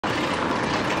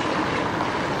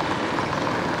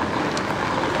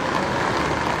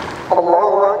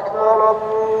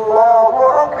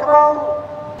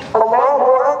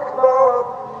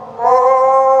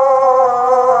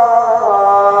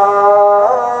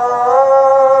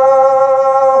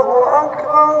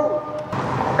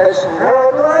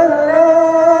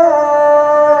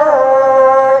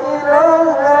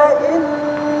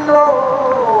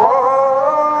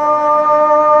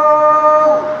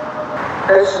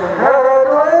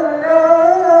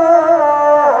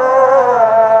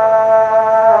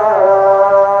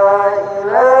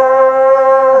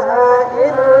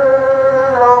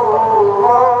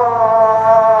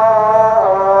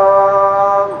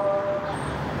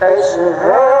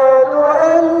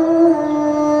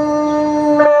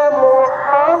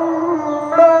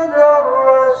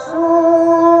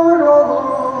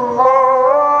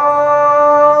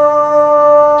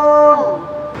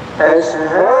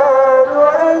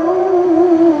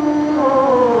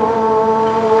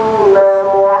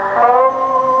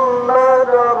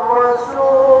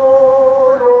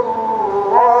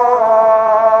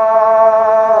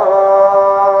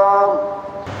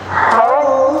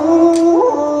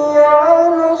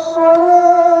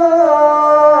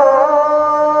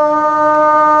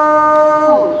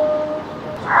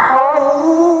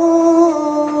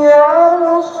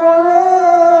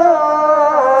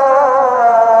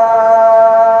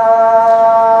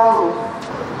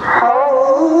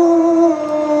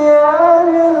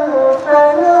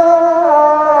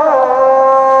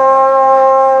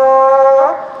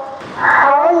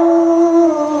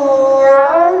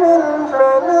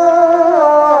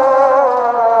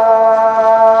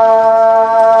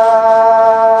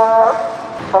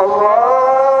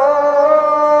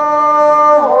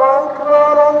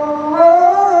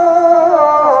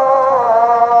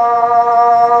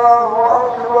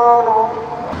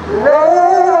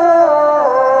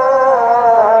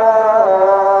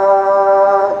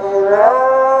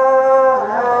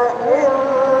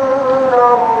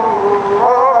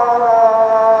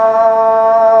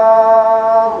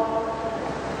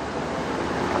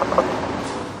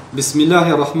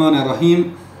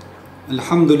Bismillahirrahmanirrahim.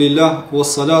 Alhamdulillah,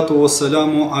 wassalatu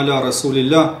wassalamu ala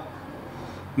rasulillah.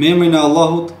 Me emrin e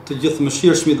Allahut, të gjithë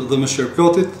mëshirshmit dhe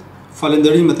mëshirëplotit,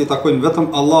 falënderimet i takojnë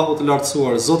vetëm Allahut të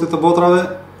lartësuar, Zotit të botrave.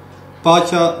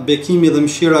 Paqja, bekimi dhe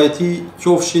mëshira e tij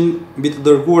qofshin mbi të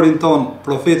dërguarin ton,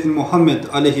 profetin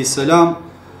Muhammed alayhi salam,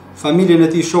 familjen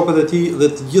e tij, shokët e tij dhe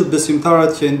të gjithë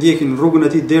besimtarët që e ndjekin rrugën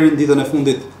e tij deri në ditën e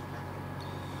fundit.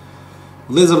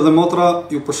 Vëllezër dhe motra,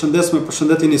 ju përshëndes me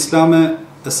përshëndetjen islame.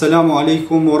 Assalamu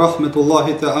alaikum wa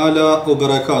rahmetullahi ta'ala wa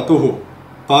barakatuhu.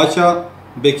 Paqja,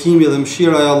 bekimi dhe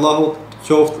mëshira e Allahut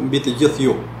qoftë mbi të gjithë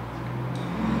ju.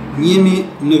 Jemi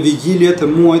në vigjilje të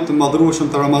muajit të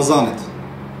madhërueshëm të Ramazanit,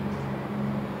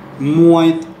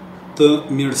 muajit të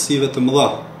mirësive të mëdha.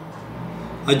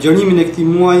 Agjërimin e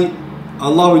këtij muaji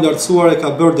Allahu i lartësuar e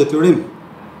ka bërë detyrim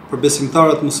për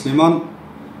besimtarët musliman,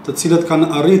 të cilët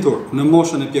kanë arritur në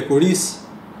moshën e pjekurisë,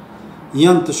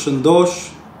 janë të shëndosh,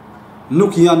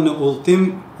 nuk janë në udhtim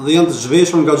dhe janë të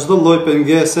zhveshur nga çdo lloj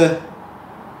pengese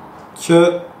që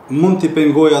mund t'i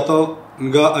pengojë ato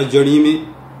nga agjërimi.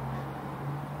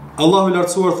 Allahu i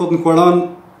lartësuar thot në Kur'an: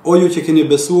 "O ju që keni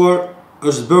besuar,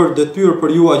 është bërë detyrë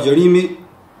për ju agjërimi,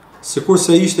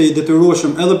 sikurse ishte i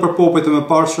detyrueshëm edhe për popujt e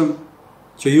mëparshëm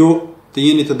që ju të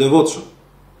jeni të devotshëm."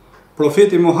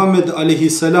 Profeti Muhammed alayhi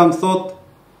salam thot: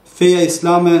 "Feja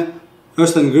islame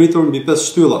është ngritur mbi 5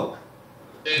 shtylla.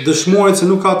 Dëshmorit se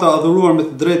nuk ka të adhuruar me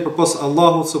të drejtë përpos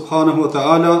Allahut subhanahu wa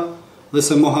ta'ala dhe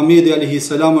se Muhamedi alayhi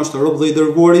salam është rob dhe i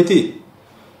dërguar i tij,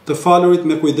 të falurit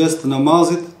me kujdes të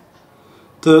namazit,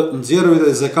 të nxjerrurit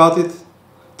e zakatit,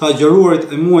 të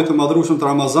agjëruarit e muajit të madhërueshëm të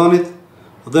Ramazanit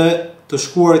dhe të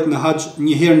shkuarit në haxh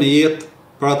një herë në jetë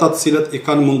për ata të cilët i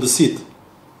kanë mundësitë."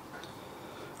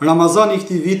 Ramazani i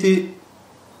këtij viti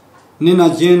ne na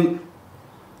gjen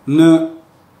në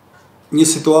një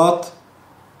situatë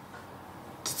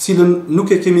të cilën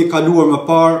nuk e kemi kaluar më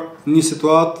parë, një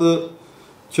situatë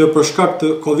që për shkak të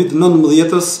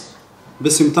Covid-19-s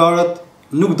besimtarët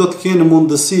nuk do të kenë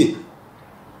mundësi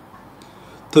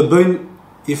të bëjnë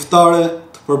iftare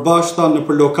të përbashkëta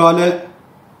nëpër lokale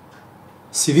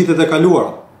si vitet e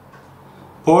kaluara.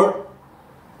 Por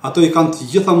ato i kanë të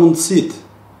gjitha mundësitë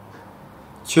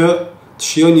që të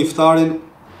shijojnë iftarin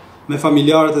me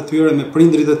familjarët e tyre, me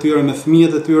prindrit e tyre, me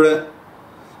fëmijët e tyre,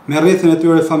 me rrethin e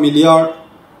tyre familjar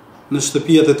në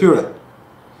shtëpijet e tyre.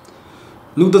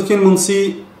 Nuk do të kenë mundësi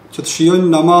që të shijojnë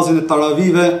namazin e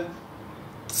taravive,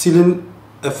 të cilin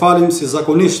e falim si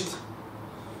zakonisht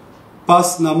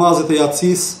pas namazit e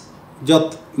yatsis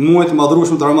gjatë muajit të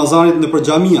madhërueshëm të Ramazanit nëpër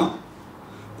xhamia.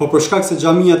 Po për shkak se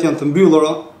xhamiat janë të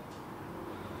mbyllura,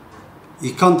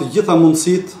 i kanë të gjitha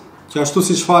mundësitë që ashtu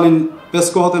si që falin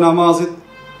 5 kohët e namazit,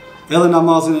 edhe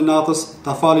namazin e natës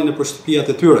ta falin në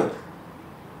shtëpiat e tyre.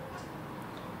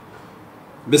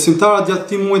 Besimtarët gjatë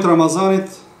këtij muajit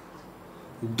Ramazanit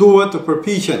duhet të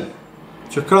përpiqen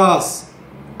që krahas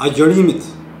agjërimit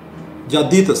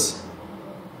gjatë ditës,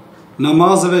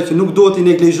 namazeve që nuk duhet i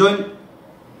neglizhojnë,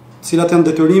 cilat janë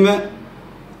detyrime,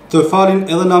 të falin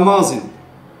edhe namazin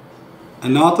e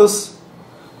natës,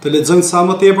 të lexojnë sa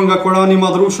më tepër nga Kurani i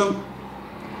Madhërueshëm,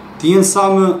 të jenë sa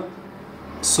më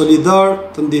solidar,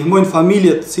 të ndihmojnë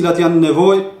familjet të cilat janë në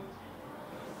nevojë,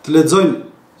 të lexojnë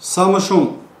sa më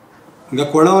shumë nga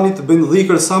Kurani, të bëjnë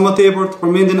dhikr sa më tepër, të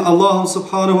përmendin Allahun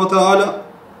subhanahu wa taala.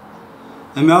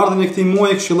 E me ardhen e këtij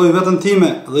muaji këshilloj veten time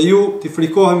dhe ju të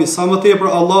frikohemi sa më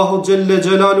tepër Allahut xhelle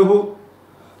xhelaluhu,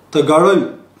 të garojmë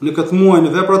në këtë muaj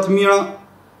në vepra të mira,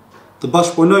 të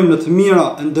bashkëpunojmë në të mira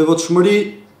e në devotshmëri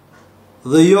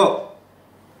dhe jo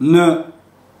në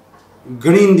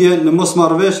grindje, në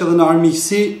mosmarrveshje dhe në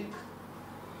armiqësi.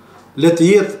 Le të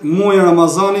jetë muaji i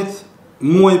Ramazanit,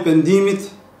 muaji i pendimit,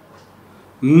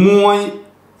 muaj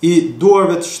i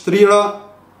duarve të shtrira,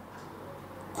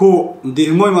 ku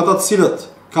ndihmojmë ata të cilët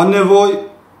kanë nevojë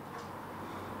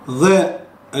dhe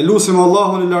e lutim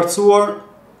Allahun e lartësuar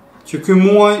që ky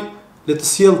muaj le të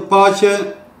sjellë paqe,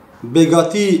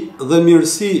 begati dhe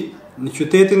mirësi në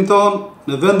qytetin ton,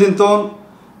 në vendin ton,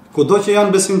 kudo që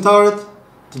janë besimtarët,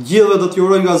 të gjithëve do t'ju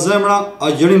uroj nga zemra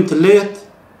agjërim të lehtë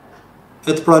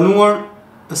e të pranuar.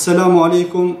 Assalamu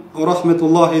alaikum wa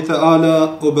rahmetullahi ta'ala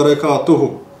wa barakatuhu.